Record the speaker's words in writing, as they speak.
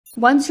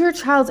Once your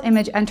child's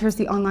image enters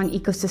the online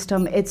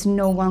ecosystem, it's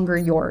no longer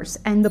yours.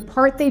 And the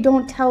part they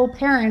don't tell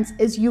parents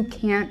is you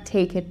can't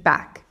take it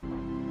back.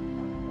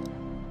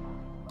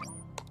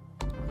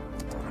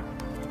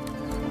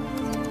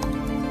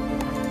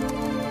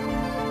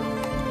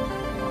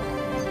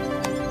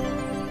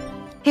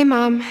 Hey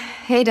Mom,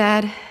 hey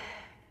Dad.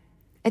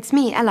 It's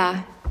me,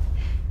 Ella.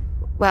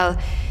 Well,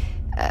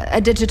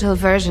 a digital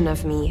version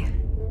of me.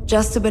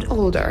 Just a bit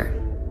older.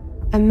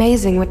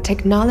 Amazing what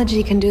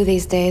technology can do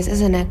these days,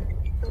 isn't it?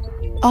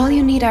 All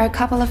you need are a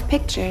couple of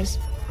pictures,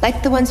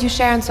 like the ones you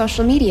share on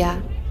social media,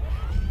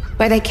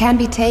 where they can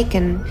be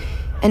taken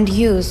and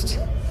used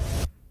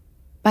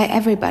by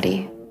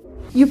everybody.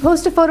 You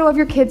post a photo of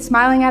your kid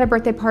smiling at a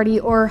birthday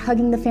party or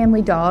hugging the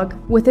family dog.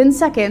 Within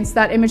seconds,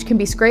 that image can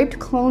be scraped,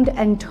 cloned,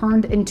 and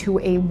turned into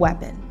a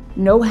weapon.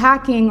 No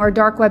hacking or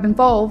dark web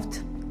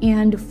involved,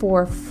 and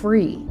for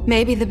free.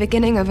 Maybe the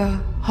beginning of a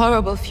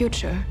horrible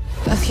future.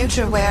 A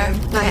future where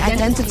my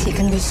identity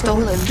can be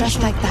stolen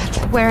just like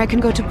that. Where I can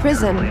go to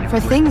prison for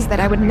things that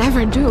I would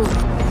never do.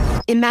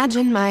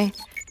 Imagine my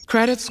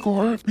credit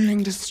score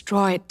being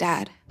destroyed,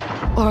 Dad.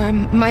 Or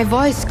my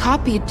voice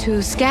copied to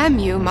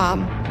scam you,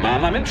 Mom.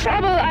 Mom, I'm in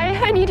trouble.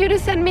 I need you to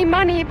send me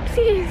money,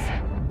 please.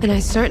 And I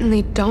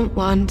certainly don't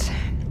want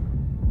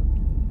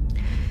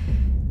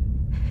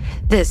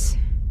this.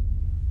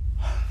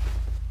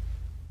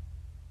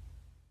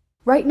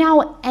 Right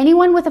now,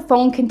 anyone with a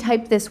phone can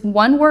type this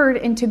one word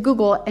into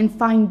Google and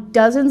find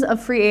dozens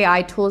of free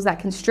AI tools that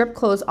can strip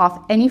clothes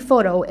off any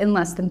photo in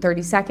less than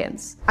 30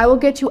 seconds. I will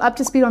get you up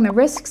to speed on the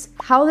risks,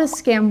 how this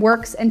scam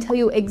works, and tell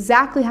you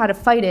exactly how to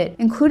fight it,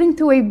 including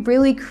through a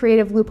really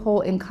creative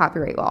loophole in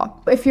copyright law.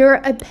 If you're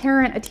a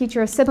parent, a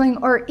teacher, a sibling,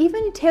 or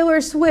even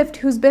Taylor Swift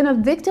who's been a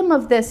victim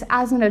of this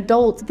as an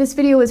adult, this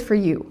video is for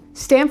you.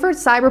 Stanford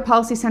Cyber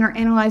Policy Center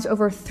analyzed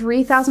over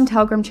 3,000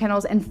 Telegram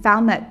channels and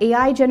found that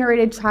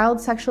AI-generated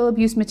child sexual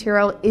abuse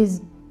material is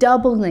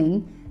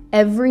doubling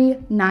every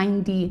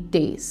 90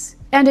 days.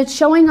 And it's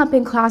showing up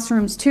in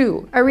classrooms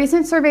too. A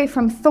recent survey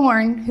from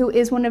Thorn, who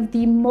is one of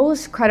the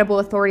most credible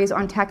authorities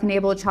on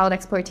tech-enabled child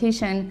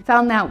exploitation,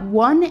 found that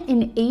 1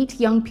 in 8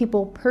 young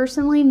people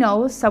personally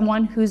know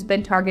someone who's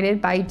been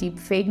targeted by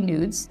deepfake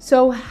nudes.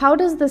 So how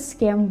does the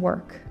scam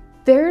work?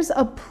 There's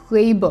a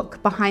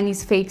playbook behind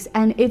these fakes,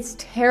 and it's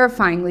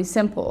terrifyingly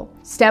simple.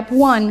 Step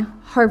 1,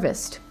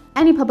 harvest.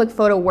 Any public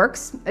photo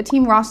works: a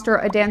team roster,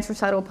 a dance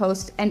recital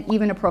post, and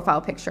even a profile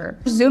picture.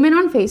 Zoom in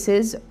on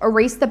faces,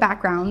 erase the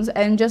backgrounds,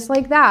 and just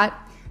like that,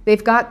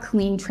 they've got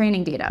clean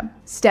training data.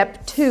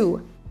 Step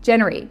 2,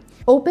 generate.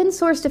 Open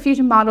source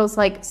diffusion models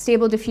like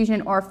Stable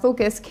Diffusion or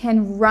Focus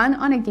can run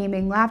on a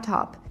gaming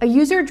laptop. A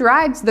user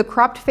drags the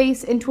cropped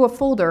face into a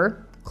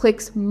folder,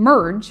 clicks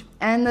merge,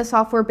 and the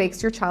software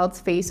bakes your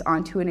child's face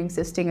onto an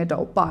existing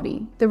adult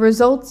body. The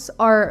results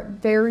are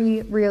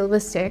very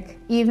realistic,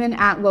 even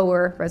at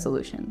lower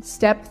resolution.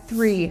 Step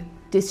 3,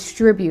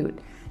 distribute.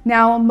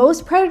 Now,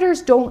 most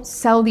predators don't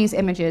sell these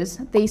images,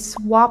 they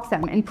swap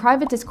them in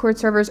private Discord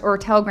servers or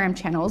Telegram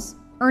channels,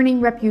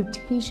 earning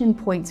reputation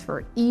points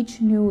for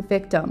each new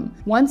victim.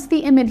 Once the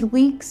image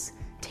leaks,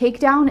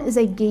 takedown is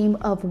a game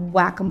of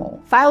whack-a-mole.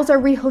 Files are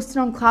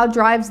rehosted on cloud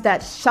drives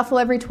that shuffle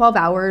every 12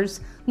 hours,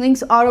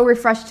 links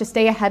auto-refresh to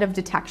stay ahead of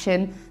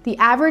detection. The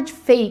average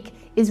fake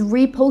is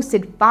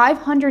reposted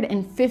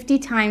 550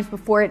 times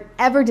before it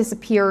ever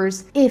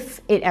disappears,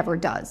 if it ever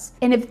does.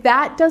 And if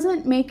that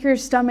doesn't make your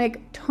stomach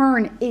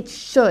turn, it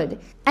should.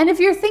 And if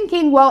you're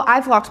thinking, well,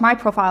 I've locked my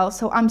profile,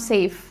 so I'm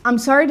safe, I'm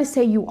sorry to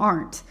say you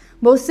aren't.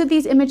 Most of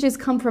these images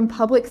come from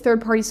public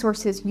third-party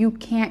sources you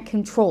can't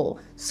control.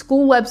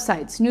 School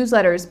websites,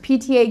 newsletters,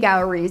 PTA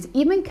galleries,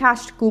 even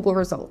cached Google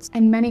results.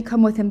 And many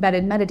come with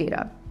embedded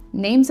metadata.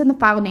 Names in the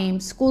file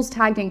name, schools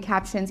tagged in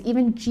captions,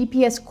 even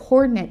GPS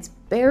coordinates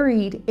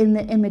buried in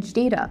the image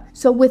data.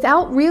 So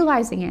without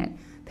realizing it,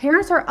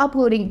 parents are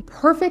uploading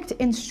perfect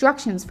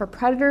instructions for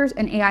predators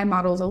and AI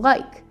models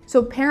alike.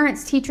 So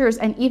parents, teachers,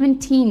 and even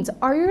teens,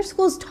 are your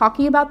schools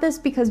talking about this?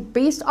 Because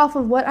based off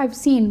of what I've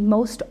seen,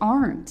 most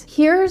aren't.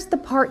 Here's the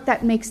part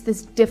that makes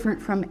this different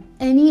from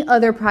any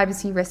other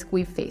privacy risk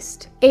we've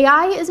faced.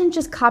 AI isn't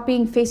just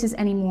copying faces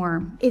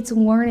anymore, it's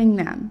learning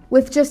them.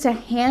 With just a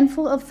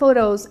handful of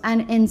photos,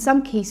 and in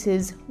some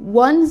cases,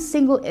 one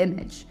single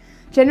image,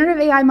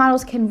 generative AI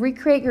models can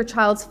recreate your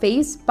child's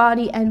face,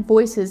 body, and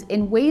voices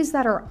in ways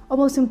that are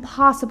almost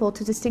impossible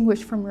to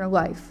distinguish from real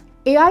life.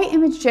 AI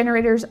image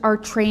generators are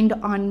trained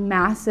on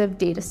massive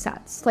data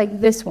sets,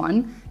 like this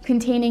one,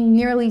 containing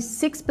nearly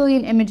 6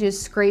 billion images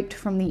scraped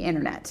from the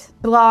internet.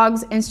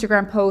 Blogs,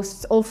 Instagram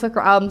posts, old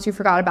Flickr albums you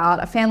forgot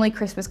about, a family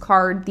Christmas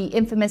card, the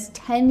infamous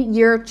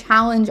 10-year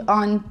challenge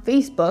on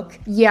Facebook.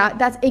 Yeah,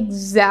 that's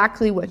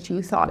exactly what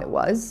you thought it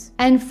was.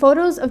 And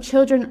photos of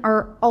children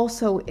are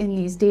also in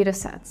these data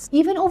sets.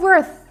 Even over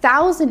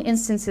 1,000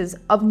 instances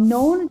of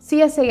known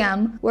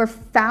CSAM were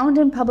found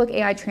in public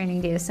AI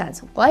training data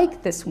sets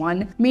like this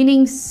one,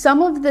 meaning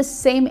some of the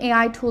same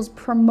AI tools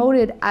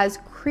promoted as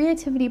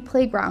creativity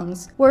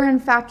playgrounds were in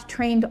fact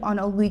trained on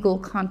illegal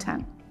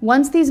content.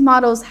 Once these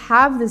models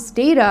have this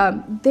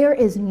data, there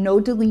is no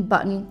delete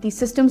button. These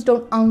systems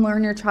don't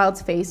unlearn your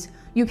child's face.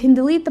 You can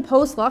delete the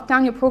post, lock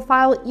down your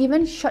profile,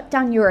 even shut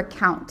down your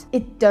account.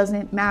 It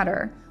doesn't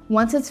matter.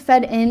 Once it's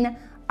fed in,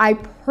 I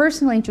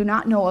personally do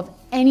not know of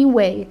any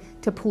way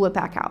to pull it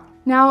back out.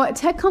 Now,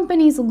 tech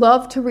companies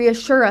love to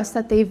reassure us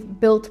that they've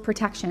built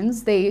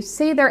protections. They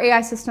say their AI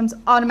systems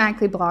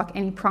automatically block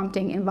any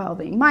prompting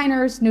involving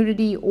minors,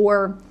 nudity,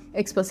 or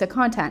explicit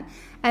content.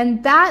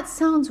 And that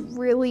sounds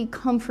really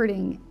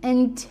comforting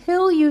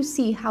until you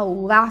see how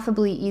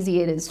laughably easy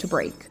it is to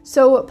break.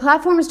 So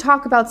platforms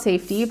talk about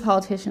safety,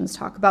 politicians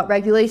talk about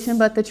regulation,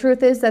 but the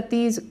truth is that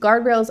these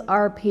guardrails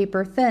are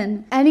paper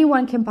thin.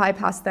 Anyone can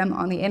bypass them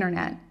on the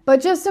internet. But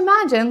just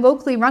imagine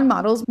locally run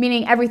models,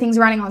 meaning everything's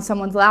running on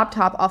someone's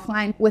laptop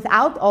offline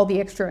without all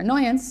the extra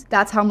annoyance.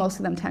 That's how most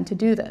of them tend to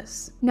do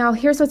this. Now,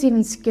 here's what's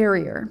even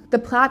scarier. The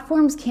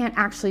platforms can't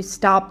actually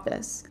stop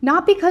this.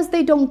 Not because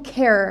they don't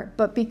care,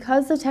 but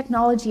because the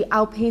technology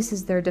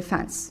outpaces their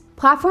defense.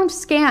 Platforms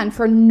scan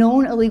for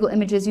known illegal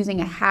images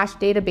using a hash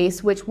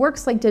database, which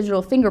works like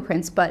digital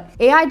fingerprints, but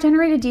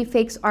AI-generated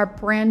deepfakes are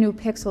brand new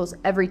pixels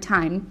every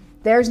time.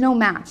 There's no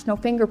match, no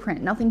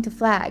fingerprint, nothing to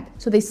flag,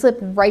 so they slip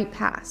right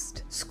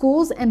past.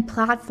 Schools and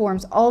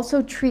platforms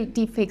also treat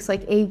deepfakes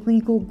like a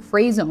legal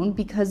gray zone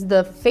because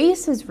the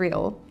face is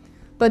real,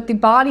 but the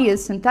body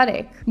is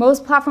synthetic.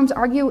 Most platforms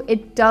argue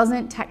it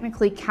doesn't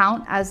technically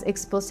count as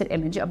explicit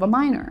image of a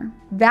minor.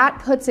 That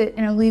puts it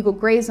in a legal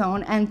gray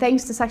zone, and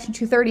thanks to Section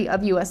 230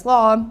 of US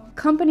law,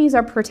 companies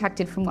are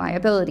protected from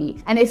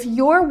liability. And if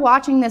you're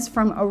watching this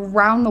from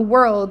around the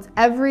world,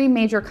 every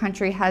major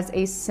country has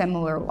a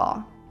similar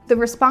law. The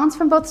response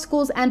from both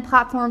schools and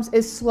platforms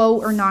is slow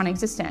or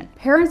non-existent.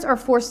 Parents are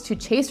forced to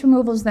chase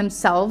removals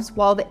themselves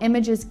while the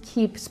images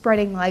keep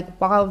spreading like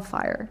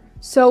wildfire.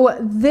 So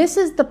this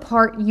is the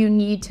part you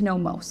need to know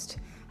most.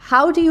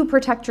 How do you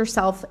protect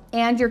yourself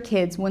and your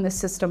kids when the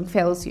system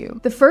fails you?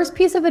 The first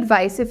piece of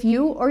advice, if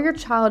you or your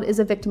child is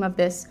a victim of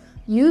this,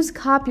 use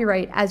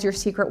copyright as your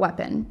secret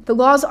weapon. The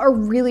laws are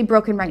really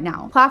broken right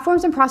now.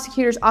 Platforms and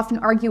prosecutors often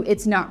argue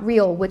it's not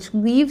real, which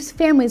leaves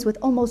families with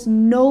almost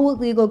no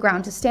legal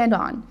ground to stand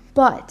on.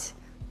 But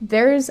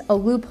there's a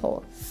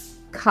loophole: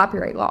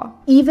 copyright law.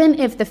 Even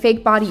if the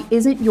fake body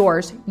isn't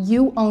yours,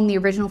 you own the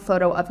original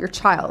photo of your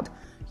child.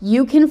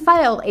 You can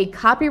file a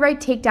copyright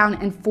takedown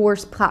and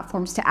force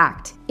platforms to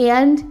act.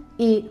 And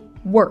it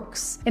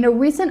works. In a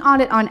recent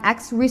audit on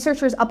X,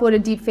 researchers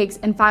uploaded deepfakes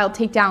and filed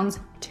takedowns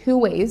 2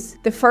 ways.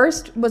 The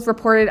first was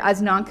reported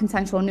as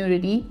non-consensual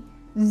nudity,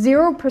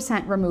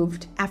 0%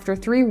 removed after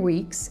 3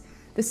 weeks.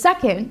 The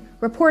second,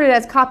 reported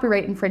as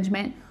copyright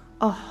infringement,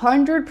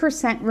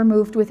 100%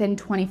 removed within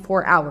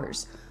 24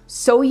 hours.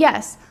 So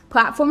yes,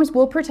 platforms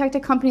will protect a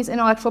company's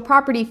intellectual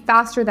property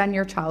faster than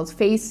your child's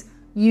face.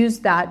 Use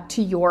that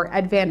to your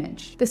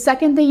advantage. The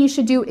second thing you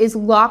should do is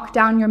lock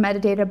down your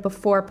metadata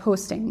before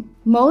posting.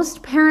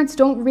 Most parents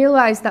don't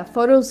realize that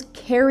photos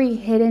carry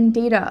hidden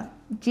data: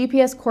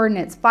 GPS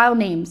coordinates, file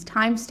names,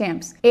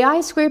 timestamps. AI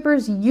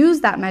scrapers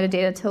use that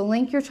metadata to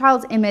link your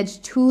child's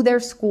image to their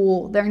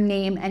school, their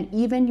name, and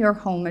even your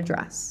home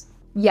address.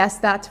 Yes,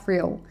 that's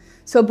real.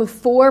 So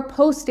before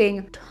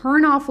posting,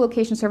 turn off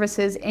location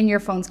services in your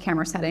phone's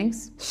camera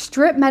settings.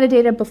 Strip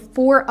metadata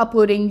before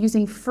uploading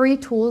using free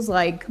tools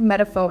like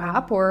Metapho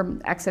app or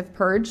EXIF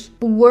Purge.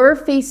 Blur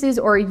faces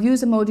or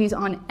use emojis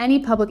on any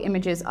public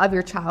images of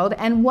your child.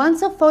 And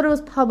once a photo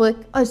is public,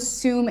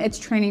 assume it's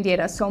training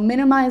data, so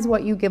minimize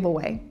what you give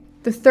away.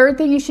 The third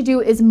thing you should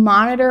do is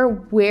monitor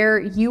where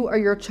you or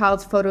your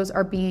child's photos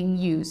are being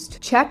used.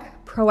 Check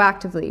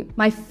proactively.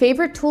 My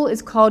favorite tool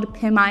is called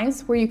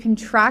PimEyes, where you can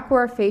track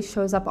where a face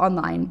shows up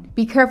online.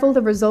 Be careful,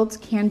 the results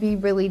can be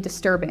really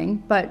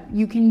disturbing, but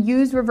you can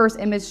use reverse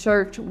image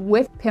search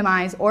with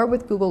PimEyes or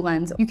with Google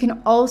Lens. You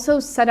can also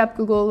set up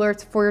Google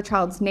alerts for your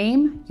child's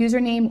name,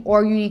 username,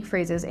 or unique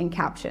phrases and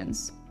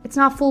captions. It's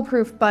not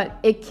foolproof, but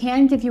it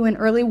can give you an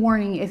early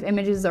warning if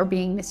images are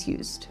being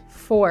misused.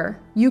 4,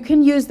 you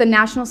can use the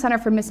National Center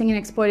for Missing and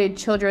Exploited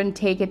Children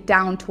Take It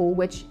Down tool,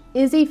 which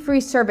is a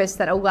free service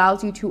that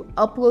allows you to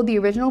upload the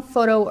original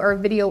photo or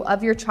video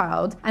of your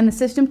child, and the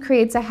system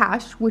creates a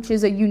hash, which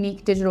is a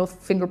unique digital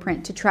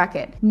fingerprint to track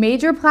it.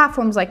 Major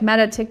platforms like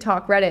Meta,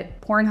 TikTok, Reddit,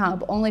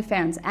 Pornhub,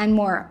 OnlyFans, and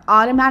more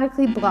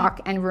automatically block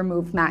and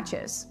remove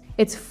matches.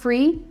 It's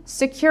free,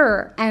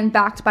 secure, and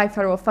backed by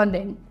federal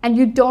funding, and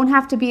you don't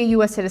have to be a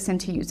US citizen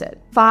to use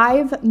it.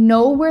 5,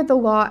 know where the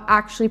law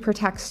actually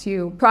protects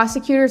you.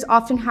 Prosecutors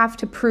often have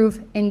to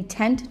prove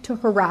intent to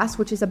harass,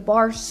 which is a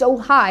bar so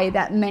high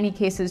that many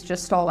cases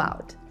just stall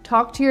out.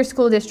 Talk to your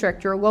school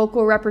district, your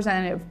local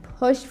representative.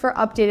 Push for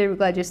updated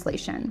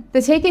legislation.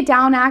 The Take It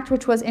Down Act,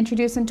 which was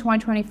introduced in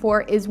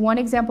 2024, is one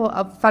example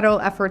of federal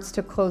efforts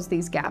to close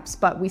these gaps,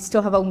 but we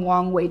still have a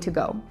long way to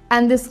go.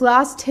 And this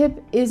last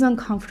tip is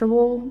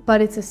uncomfortable,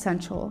 but it's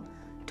essential.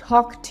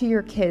 Talk to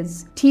your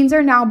kids. Teens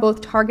are now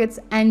both targets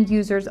and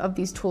users of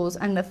these tools,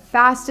 and the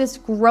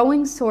fastest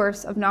growing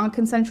source of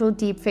non-consensual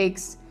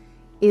deepfakes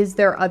is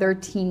their other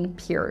teen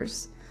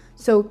peers.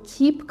 So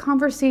keep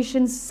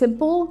conversations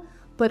simple,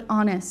 but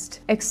honest.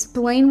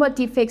 Explain what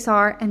deepfakes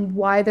are and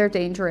why they're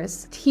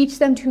dangerous. Teach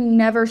them to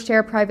never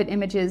share private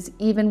images,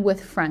 even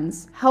with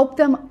friends. Help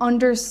them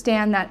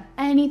understand that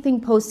anything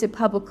posted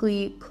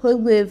publicly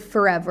could live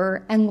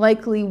forever and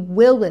likely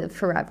will live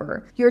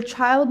forever. Your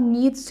child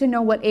needs to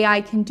know what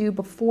AI can do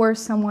before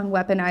someone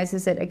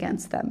weaponizes it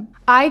against them.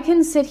 I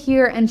can sit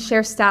here and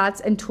share stats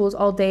and tools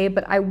all day,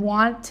 but I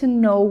want to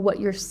know what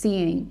you're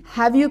seeing.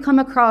 Have you come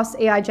across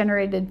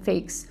AI-generated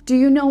fakes? Do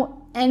you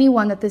know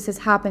anyone that this has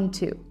happened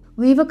to?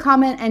 Leave a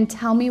comment and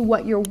tell me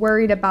what you're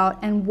worried about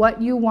and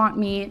what you want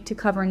me to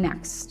cover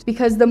next.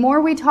 Because the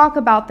more we talk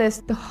about this,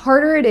 the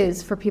harder it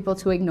is for people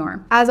to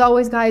ignore. As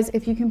always, guys,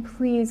 if you can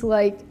please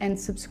like and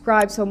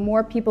subscribe so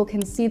more people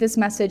can see this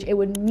message, it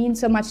would mean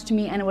so much to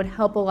me and it would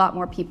help a lot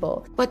more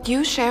people. What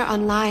you share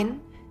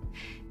online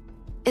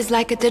is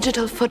like a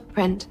digital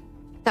footprint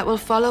that will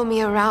follow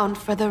me around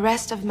for the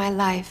rest of my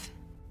life.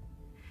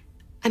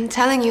 I'm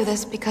telling you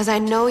this because I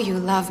know you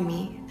love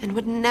me and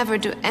would never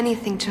do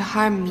anything to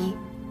harm me.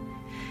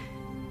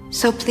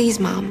 So please,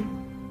 Mom,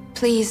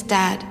 please,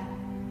 Dad,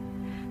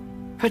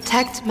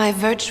 protect my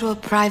virtual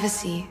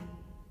privacy